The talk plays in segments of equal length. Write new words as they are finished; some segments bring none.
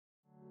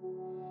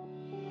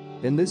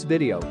In this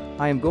video,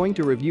 I am going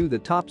to review the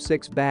top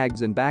 6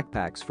 bags and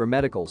backpacks for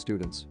medical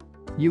students.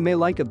 You may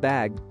like a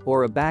bag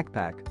or a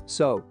backpack,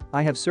 so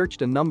I have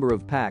searched a number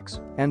of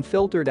packs and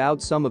filtered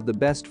out some of the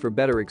best for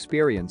better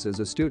experience as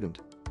a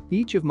student.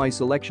 Each of my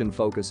selection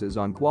focuses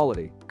on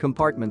quality,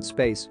 compartment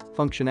space,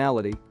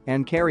 functionality,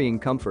 and carrying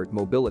comfort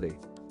mobility.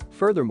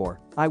 Furthermore,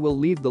 I will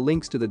leave the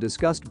links to the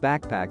discussed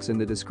backpacks in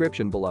the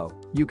description below.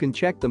 You can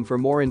check them for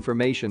more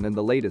information and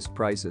the latest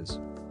prices.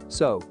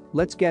 So,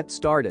 let's get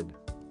started.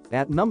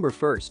 At number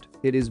 1st,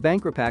 it is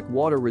Vankrapak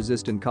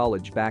Water-Resistant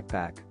College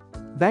Backpack.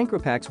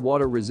 Vankrapak's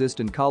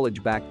Water-Resistant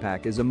College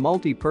Backpack is a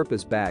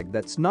multi-purpose bag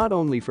that's not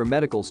only for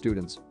medical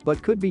students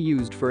but could be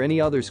used for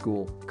any other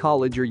school,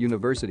 college or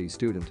university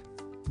student.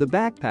 The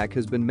backpack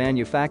has been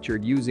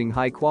manufactured using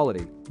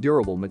high-quality,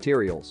 durable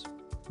materials.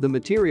 The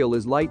material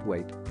is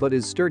lightweight but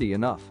is sturdy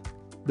enough.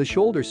 The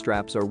shoulder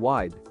straps are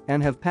wide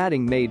and have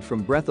padding made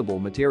from breathable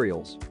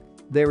materials.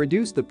 They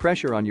reduce the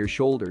pressure on your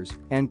shoulders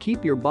and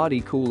keep your body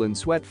cool and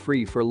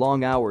sweat-free for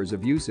long hours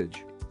of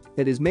usage.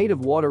 It is made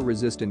of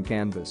water-resistant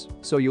canvas,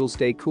 so you'll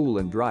stay cool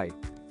and dry.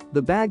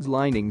 The bag's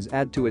linings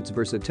add to its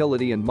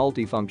versatility and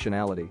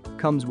multifunctionality,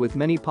 comes with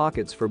many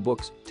pockets for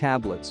books,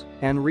 tablets,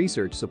 and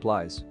research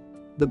supplies.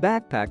 The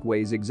backpack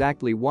weighs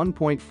exactly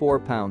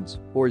 1.4 pounds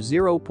or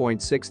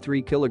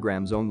 0.63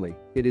 kilograms only.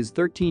 It is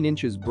 13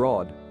 inches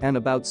broad and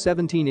about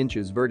 17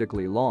 inches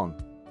vertically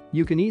long.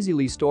 You can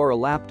easily store a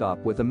laptop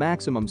with a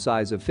maximum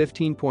size of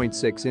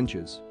 15.6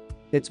 inches.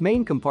 Its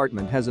main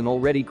compartment has an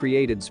already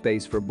created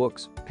space for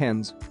books,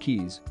 pens,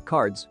 keys,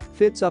 cards,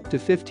 fits up to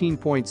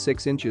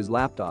 15.6 inches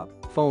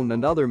laptop, phone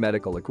and other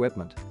medical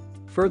equipment.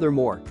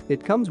 Furthermore,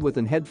 it comes with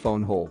an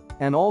headphone hole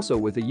and also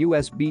with a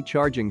USB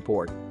charging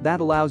port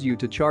that allows you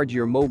to charge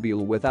your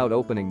mobile without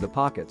opening the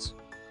pockets.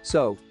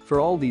 So,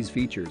 for all these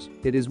features,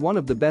 it is one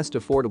of the best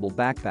affordable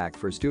backpack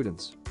for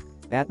students.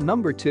 At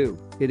number 2,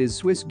 it is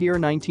SwissGear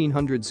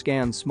 1900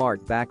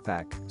 ScanSmart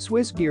Backpack.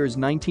 SwissGear's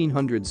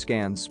 1900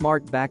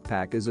 ScanSmart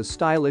Backpack is a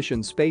stylish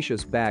and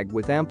spacious bag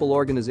with ample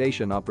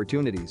organization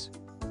opportunities.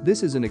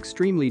 This is an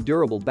extremely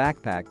durable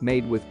backpack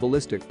made with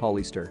ballistic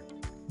polyester.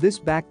 This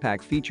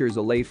backpack features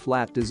a lay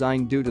flat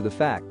design due to the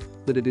fact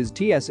that it is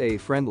TSA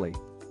friendly.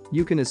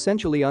 You can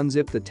essentially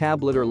unzip the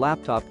tablet or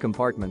laptop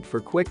compartment for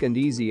quick and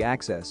easy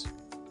access.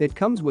 It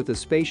comes with a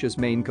spacious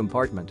main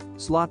compartment,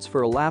 slots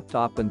for a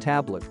laptop and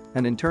tablet,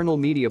 an internal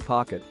media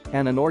pocket,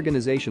 and an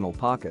organizational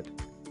pocket.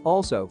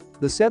 Also,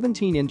 the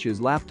 17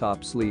 inches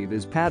laptop sleeve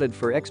is padded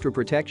for extra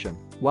protection,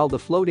 while the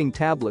floating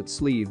tablet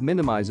sleeve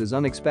minimizes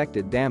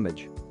unexpected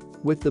damage.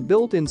 With the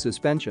built-in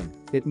suspension,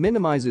 it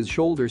minimizes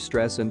shoulder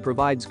stress and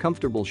provides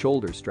comfortable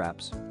shoulder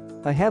straps.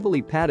 A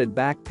heavily padded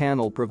back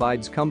panel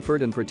provides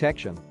comfort and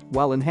protection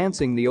while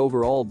enhancing the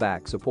overall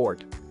back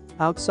support.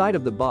 Outside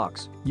of the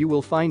box, you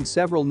will find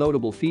several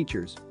notable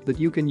features that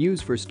you can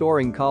use for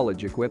storing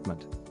college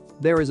equipment.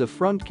 There is a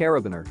front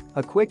carabiner,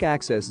 a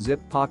quick-access zip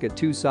pocket,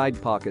 2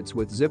 side pockets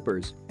with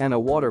zippers, and a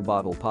water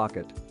bottle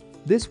pocket.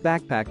 This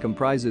backpack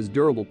comprises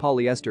durable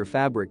polyester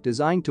fabric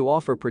designed to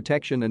offer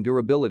protection and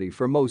durability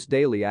for most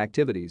daily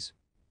activities.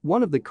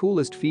 One of the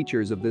coolest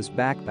features of this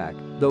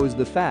backpack, though, is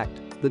the fact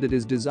that it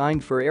is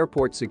designed for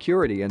airport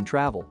security and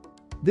travel.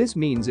 This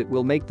means it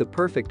will make the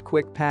perfect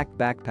quick-pack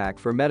backpack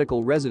for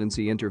medical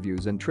residency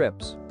interviews and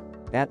trips.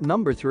 At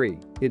number 3,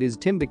 it is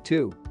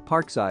Timbuk2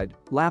 Parkside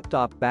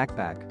Laptop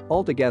Backpack.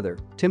 Altogether,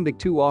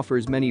 Timbuk2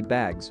 offers many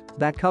bags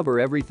that cover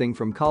everything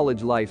from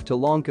college life to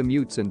long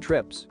commutes and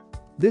trips.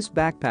 This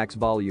backpack's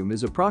volume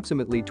is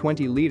approximately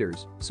 20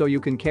 liters, so you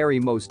can carry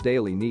most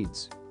daily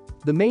needs.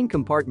 The main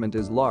compartment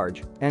is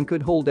large and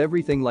could hold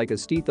everything like a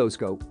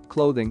stethoscope,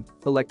 clothing,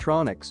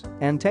 electronics,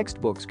 and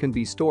textbooks can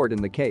be stored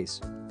in the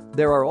case.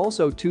 There are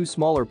also 2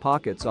 smaller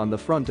pockets on the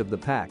front of the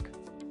pack.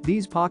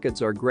 These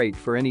pockets are great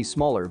for any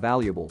smaller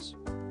valuables.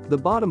 The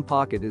bottom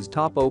pocket is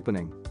top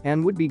opening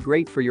and would be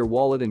great for your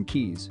wallet and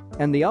keys,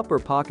 and the upper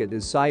pocket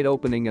is side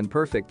opening and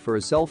perfect for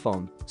a cell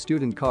phone,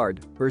 student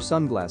card, or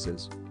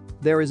sunglasses.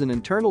 There is an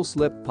internal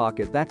slip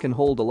pocket that can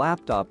hold a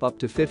laptop up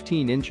to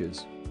 15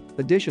 inches.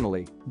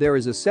 Additionally, there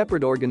is a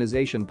separate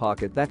organization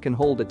pocket that can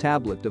hold a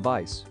tablet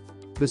device.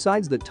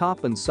 Besides the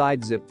top and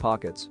side zip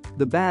pockets,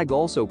 the bag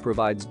also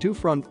provides 2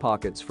 front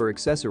pockets for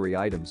accessory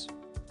items.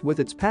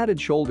 With its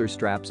padded shoulder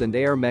straps and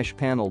air mesh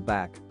panel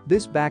back,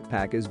 this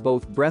backpack is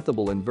both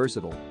breathable and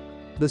versatile.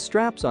 The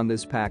straps on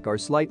this pack are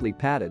slightly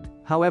padded,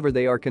 however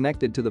they are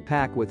connected to the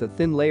pack with a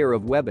thin layer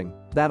of webbing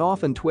that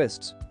often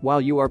twists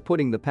while you are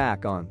putting the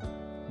pack on.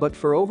 But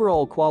for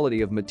overall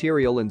quality of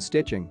material and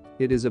stitching,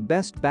 it is a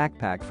best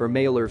backpack for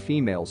male or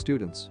female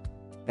students.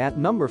 At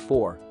number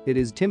 4, it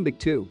is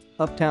Timbuk2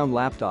 Uptown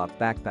Laptop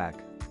Backpack.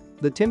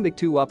 The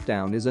Timbuk2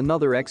 Uptown is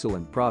another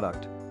excellent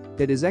product.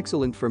 It is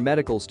excellent for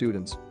medical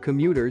students,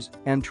 commuters,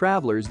 and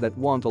travelers that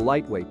want a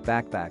lightweight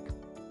backpack.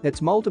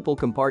 Its multiple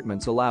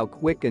compartments allow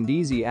quick and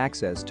easy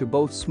access to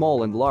both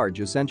small and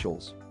large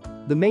essentials.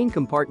 The main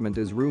compartment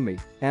is roomy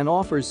and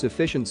offers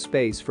sufficient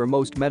space for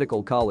most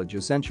medical college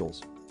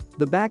essentials.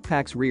 The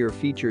backpack's rear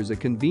features a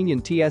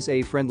convenient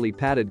TSA-friendly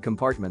padded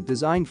compartment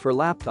designed for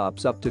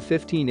laptops up to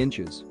 15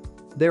 inches.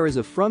 There is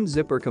a front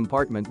zipper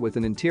compartment with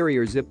an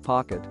interior zip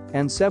pocket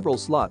and several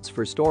slots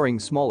for storing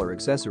smaller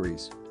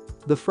accessories.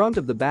 The front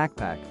of the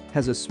backpack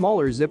has a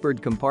smaller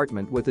zippered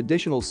compartment with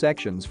additional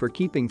sections for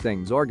keeping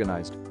things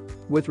organized.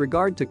 With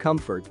regard to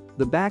comfort,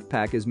 the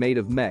backpack is made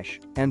of mesh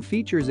and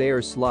features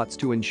air slots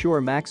to ensure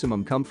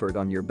maximum comfort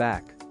on your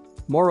back.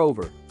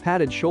 Moreover,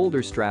 padded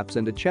shoulder straps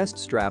and a chest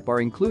strap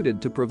are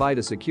included to provide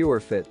a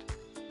secure fit.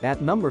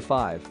 At number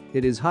 5,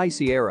 it is High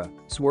Sierra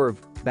Swerve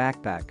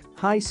Backpack.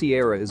 High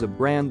Sierra is a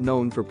brand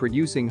known for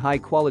producing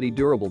high-quality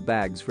durable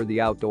bags for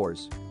the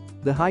outdoors.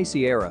 The High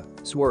Sierra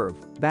Swerve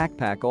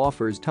Backpack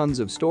offers tons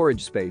of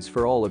storage space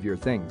for all of your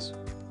things.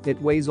 It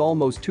weighs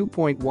almost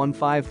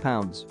 2.15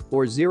 pounds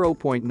or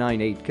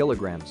 0.98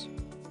 kilograms.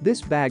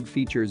 This bag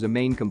features a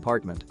main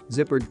compartment,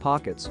 zippered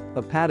pockets,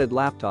 a padded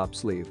laptop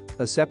sleeve,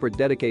 a separate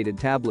dedicated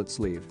tablet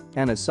sleeve,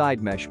 and a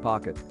side mesh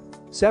pocket.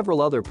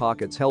 Several other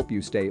pockets help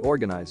you stay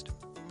organized.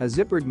 A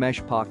zippered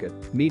mesh pocket,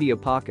 media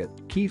pocket,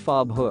 key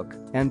fob hook,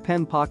 and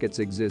pen pockets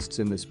exists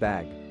in this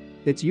bag.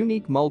 Its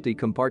unique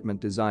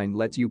multi-compartment design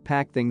lets you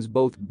pack things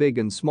both big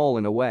and small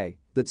in a way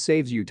that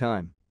saves you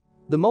time.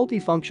 The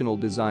multifunctional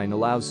design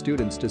allows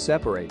students to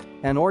separate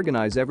and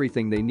organize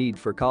everything they need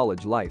for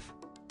college life.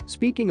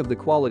 Speaking of the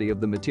quality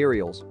of the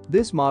materials,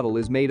 this model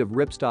is made of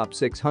Ripstop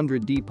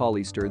 600D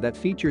polyester that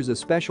features a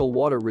special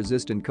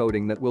water-resistant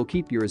coating that will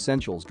keep your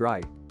essentials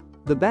dry.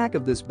 The back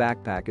of this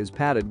backpack is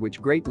padded,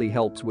 which greatly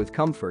helps with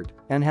comfort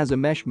and has a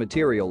mesh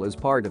material as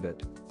part of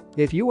it.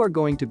 If you are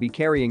going to be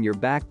carrying your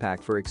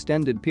backpack for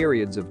extended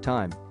periods of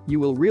time, you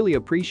will really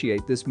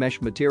appreciate this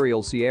mesh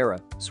material Sierra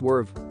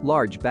Swerve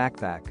Large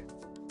Backpack.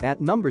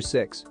 At number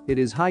 6, it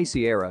is High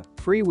Sierra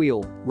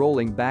Freewheel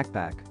Rolling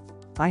Backpack.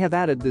 I have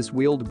added this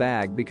wheeled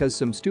bag because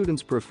some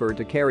students prefer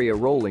to carry a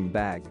rolling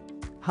bag.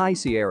 High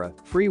Sierra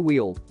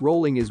Freewheel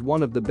Rolling is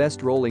one of the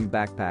best rolling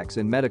backpacks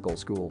in medical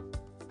school.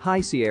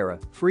 High Sierra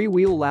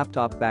Freewheel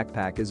Laptop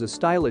Backpack is a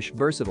stylish,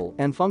 versatile,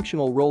 and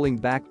functional rolling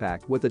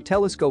backpack with a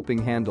telescoping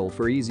handle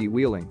for easy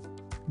wheeling.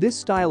 This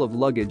style of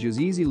luggage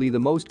is easily the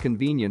most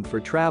convenient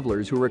for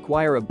travelers who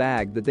require a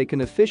bag that they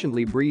can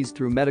efficiently breeze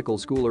through medical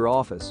school or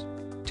office.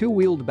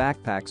 Two-wheeled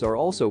backpacks are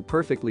also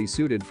perfectly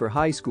suited for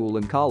high school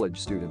and college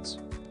students.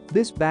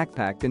 This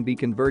backpack can be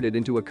converted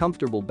into a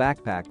comfortable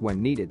backpack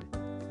when needed.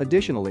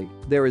 Additionally,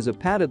 there is a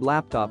padded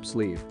laptop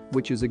sleeve,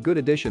 which is a good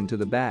addition to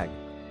the bag.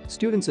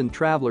 Students and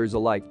travelers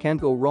alike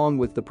can't go wrong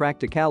with the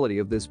practicality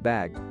of this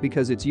bag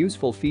because its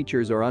useful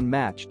features are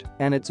unmatched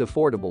and it's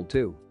affordable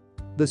too.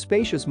 The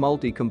spacious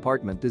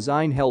multi-compartment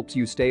design helps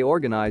you stay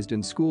organized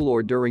in school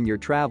or during your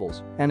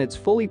travels, and its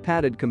fully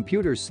padded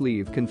computer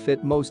sleeve can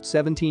fit most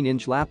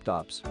 17-inch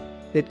laptops.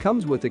 It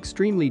comes with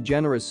extremely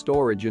generous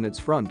storage in its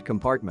front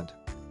compartment.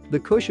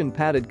 The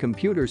cushion-padded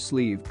computer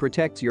sleeve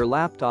protects your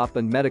laptop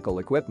and medical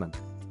equipment.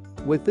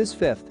 With this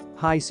 5th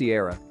High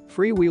Sierra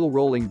Freewheel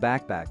Rolling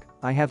Backpack,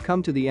 I have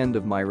come to the end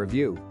of my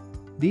review.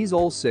 These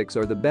all 6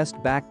 are the best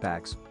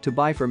backpacks to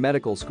buy for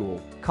medical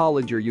school,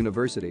 college, or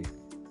university.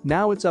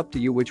 Now it's up to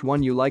you which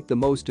one you like the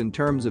most in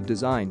terms of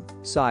design,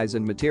 size,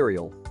 and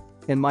material.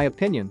 In my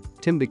opinion,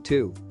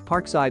 Timbuktu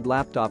Parkside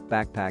Laptop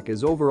Backpack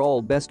is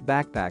overall best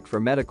backpack for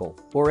medical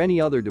or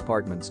any other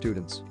department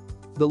students.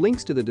 The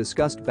links to the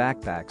discussed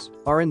backpacks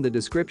are in the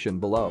description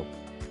below.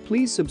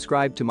 Please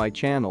subscribe to my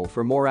channel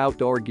for more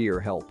outdoor gear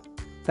help.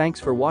 Thanks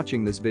for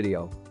watching this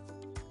video.